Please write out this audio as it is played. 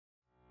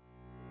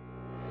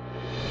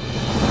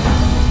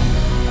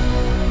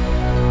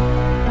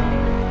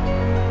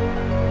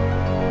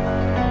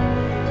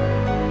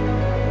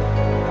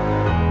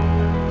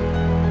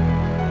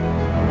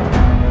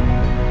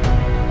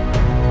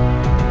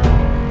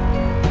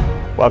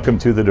Welcome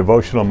to the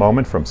devotional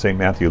moment from St.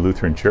 Matthew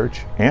Lutheran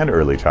Church and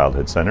Early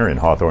Childhood Center in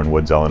Hawthorne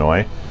Woods,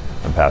 Illinois.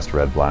 I'm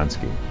Pastor Ed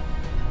Blonsky.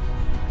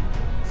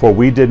 For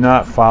we did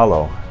not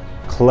follow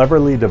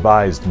cleverly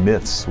devised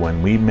myths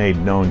when we made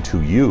known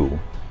to you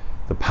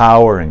the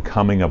power and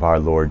coming of our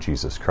Lord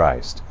Jesus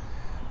Christ,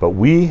 but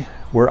we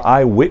were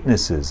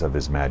eyewitnesses of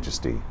his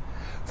majesty.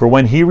 For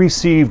when he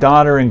received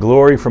honor and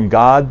glory from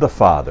God the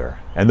Father,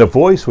 and the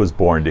voice was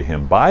borne to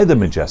him by the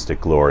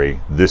majestic glory,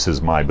 "This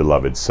is my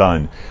beloved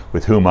Son,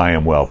 with whom I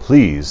am well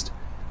pleased,"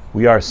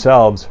 we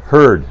ourselves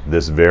heard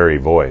this very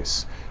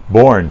voice,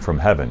 borne from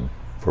heaven,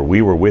 for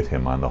we were with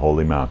him on the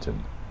holy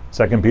mountain.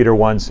 2 Peter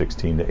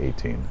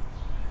 1:16-18.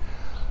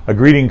 A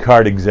greeting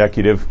card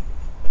executive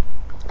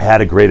had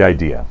a great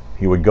idea.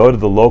 He would go to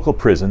the local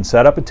prison,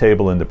 set up a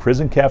table in the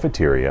prison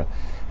cafeteria,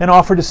 and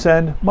offer to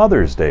send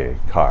Mother's Day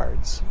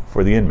cards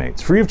for the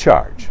inmates, free of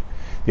charge.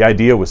 The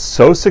idea was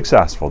so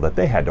successful that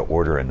they had to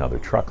order another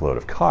truckload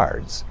of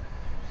cards.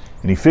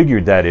 And he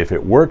figured that if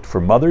it worked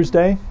for Mother's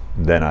Day,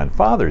 then on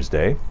Father's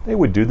Day, they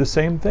would do the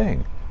same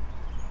thing.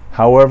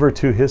 However,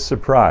 to his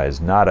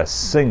surprise, not a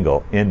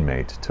single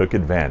inmate took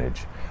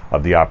advantage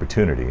of the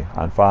opportunity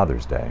on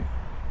Father's Day.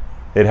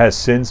 It has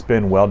since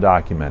been well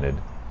documented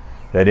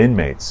that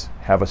inmates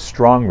have a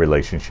strong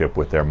relationship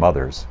with their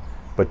mothers,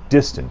 but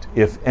distant,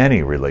 if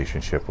any,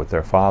 relationship with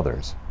their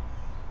fathers.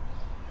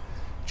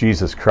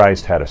 Jesus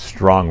Christ had a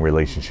strong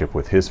relationship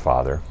with his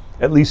Father.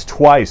 At least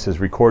twice, as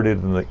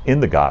recorded in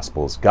the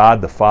Gospels,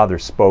 God the Father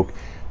spoke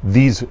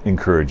these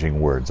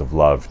encouraging words of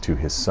love to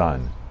his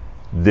Son.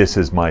 "This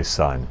is my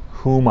Son,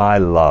 whom I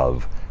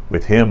love.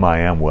 With him I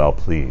am well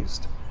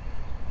pleased."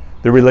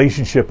 The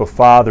relationship of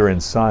Father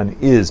and Son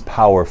is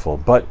powerful,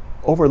 but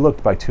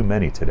overlooked by too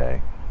many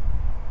today.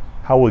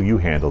 How will you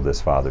handle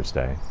this Father's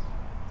Day?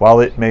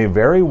 While it may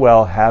very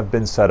well have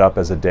been set up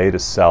as a day to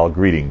sell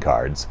greeting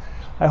cards,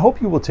 I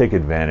hope you will take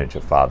advantage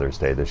of Father's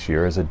Day this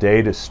year as a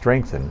day to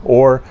strengthen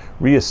or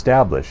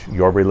reestablish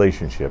your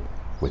relationship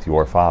with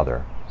your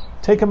Father.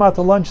 Take him out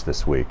to lunch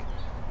this week.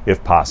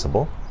 If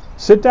possible,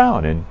 sit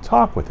down and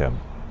talk with him.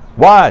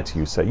 "What?"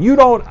 you say. "You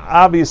don't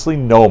obviously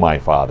know my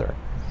Father."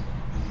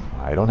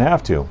 I don't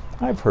have to.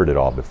 I've heard it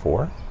all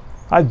before.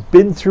 I've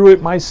been through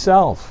it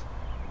myself.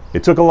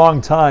 It took a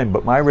long time,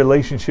 but my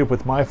relationship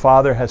with my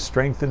Father has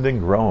strengthened and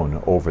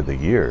grown over the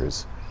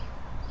years.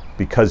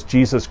 Because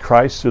Jesus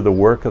Christ, through the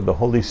work of the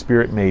Holy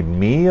Spirit, made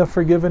me a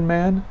forgiven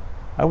man,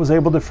 I was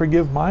able to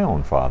forgive my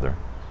own father.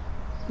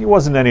 He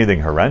wasn't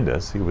anything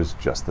horrendous. He was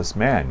just this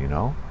man,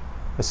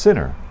 a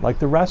sinner like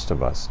the rest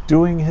of us,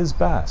 doing his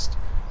best,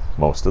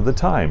 most of the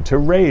time, to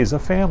raise a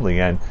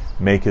family and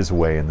make his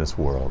way in this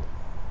world.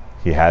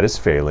 He had his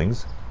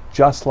failings,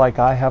 just like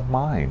I have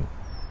mine.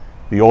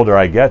 The older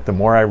I get, the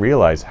more I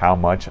realize how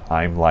much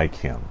I'm like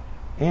him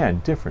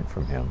and different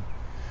from him.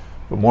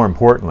 But more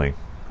importantly,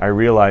 I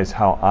realize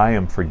how I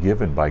am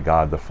forgiven by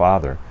God the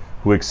Father,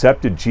 who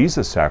accepted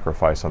Jesus'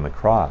 sacrifice on the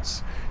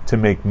cross to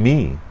make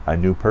me a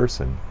new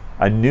person,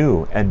 a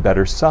new and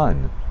better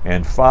son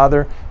and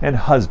father and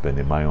husband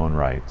in my own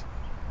right.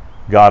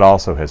 God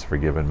also has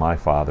forgiven my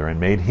father and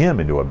made him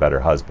into a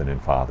better husband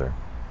and father.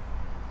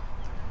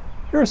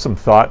 Here are some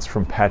thoughts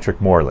from Patrick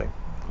Morley,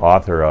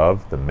 author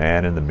of The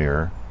Man in the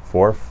Mirror,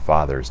 for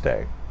Father's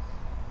Day.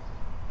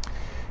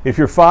 If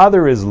your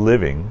father is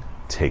living,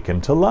 take him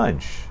to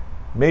lunch.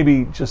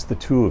 Maybe just the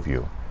two of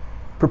you.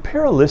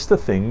 Prepare a list of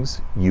things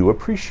you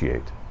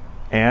appreciate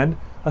and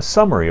a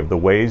summary of the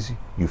ways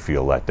you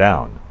feel let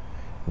down.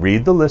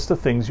 Read the list of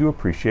things you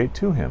appreciate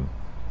to him.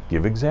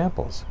 Give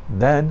examples.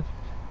 Then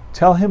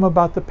tell him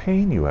about the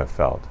pain you have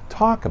felt.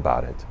 Talk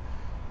about it.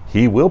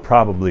 He will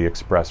probably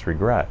express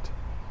regret.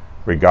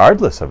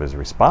 Regardless of his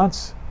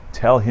response,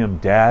 tell him,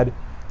 "Dad,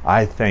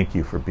 I thank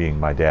you for being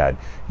my dad.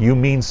 You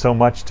mean so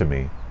much to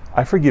me.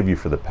 I forgive you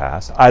for the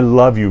past. I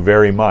love you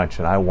very much,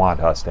 and I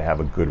want us to have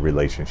a good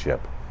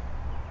relationship."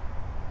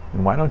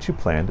 And why don't you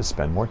plan to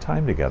spend more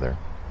time together?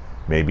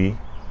 Maybe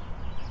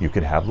you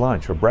could have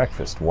lunch or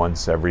breakfast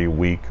once every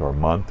week or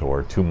month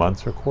or 2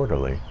 months or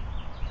quarterly.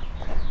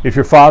 If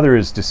your father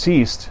is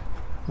deceased,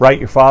 write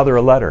your father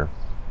a letter.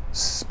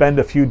 Spend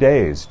a few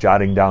days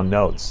jotting down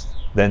notes,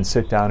 then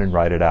sit down and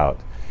write it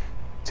out.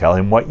 Tell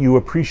him what you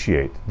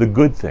appreciate, the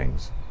good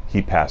things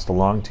he passed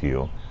along to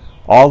you,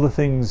 all the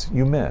things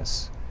you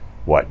miss,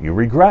 what you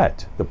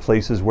regret, the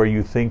places where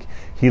you think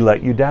he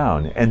let you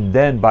down, and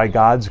then, by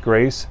God's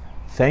grace,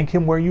 thank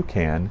him where you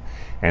can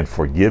and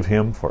forgive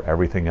him for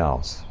everything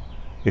else.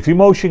 If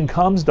emotion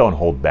comes, don't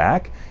hold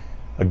back.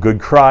 A good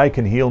cry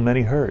can heal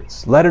many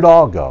hurts. Let it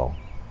all go.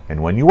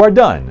 And when you are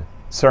done,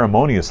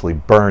 ceremoniously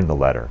burn the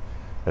letter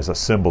as a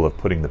symbol of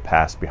putting the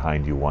past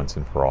behind you once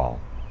and for all.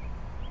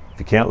 If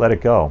you can't let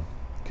it go,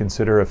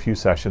 consider a few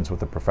sessions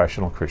with a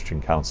professional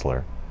Christian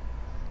counselor.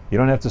 You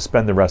don't have to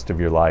spend the rest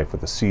of your life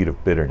with a seed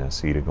of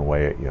bitterness eating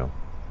away at you.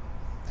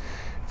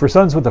 For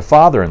sons with a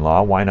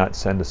father-in-law, why not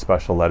send a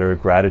special letter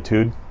of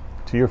gratitude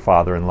to your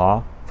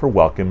father-in-law for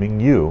welcoming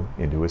you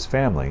into his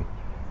family,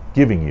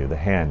 giving you the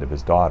hand of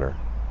his daughter,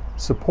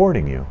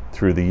 supporting you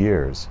through the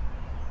years,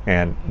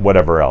 and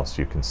whatever else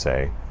you can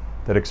say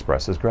that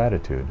expresses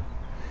gratitude.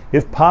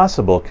 If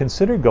possible,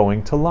 consider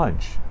going to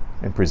lunch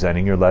and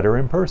presenting your letter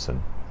in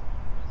person.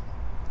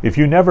 If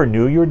you never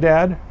knew your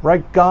dad,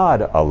 write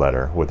God a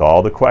letter with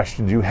all the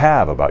questions you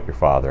have about your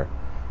father.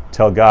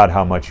 Tell God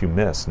how much you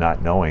miss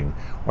not knowing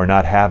or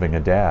not having a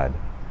dad.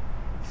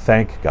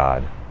 Thank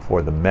God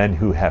for the men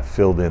who have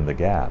filled in the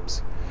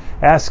gaps.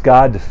 Ask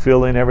God to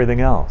fill in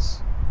everything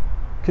else.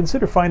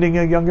 Consider finding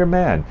a younger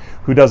man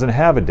who doesn't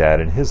have a dad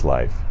in his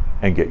life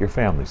and get your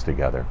families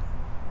together.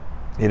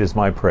 It is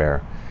my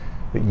prayer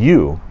that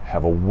you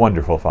have a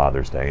wonderful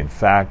Father's Day. In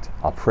fact,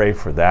 I'll pray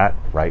for that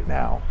right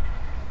now.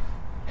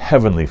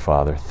 Heavenly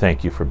Father,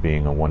 thank you for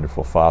being a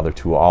wonderful Father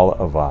to all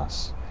of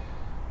us,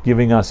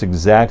 giving us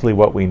exactly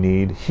what we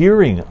need,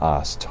 hearing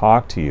us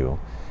talk to you,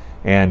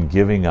 and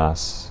giving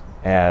us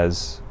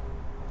as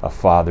a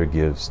father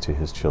gives to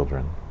his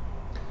children.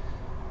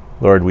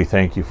 Lord, we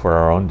thank you for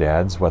our own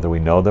dads, whether we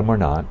know them or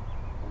not.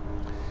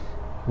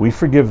 We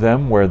forgive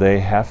them where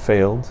they have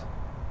failed,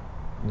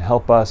 and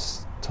help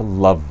us to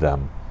love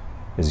them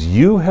as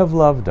you have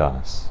loved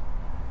us.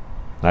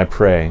 And I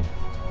pray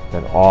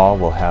that all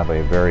will have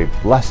a very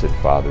blessed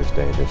Father's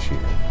Day this year.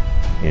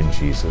 In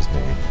Jesus'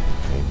 name,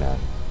 amen.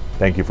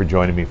 Thank you for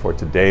joining me for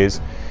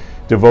today's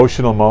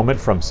devotional moment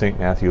from St.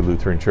 Matthew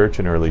Lutheran Church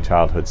and Early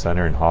Childhood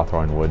Center in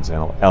Hawthorne Woods,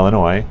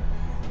 Illinois.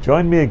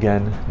 Join me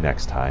again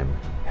next time.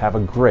 Have a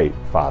great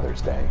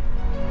Father's Day.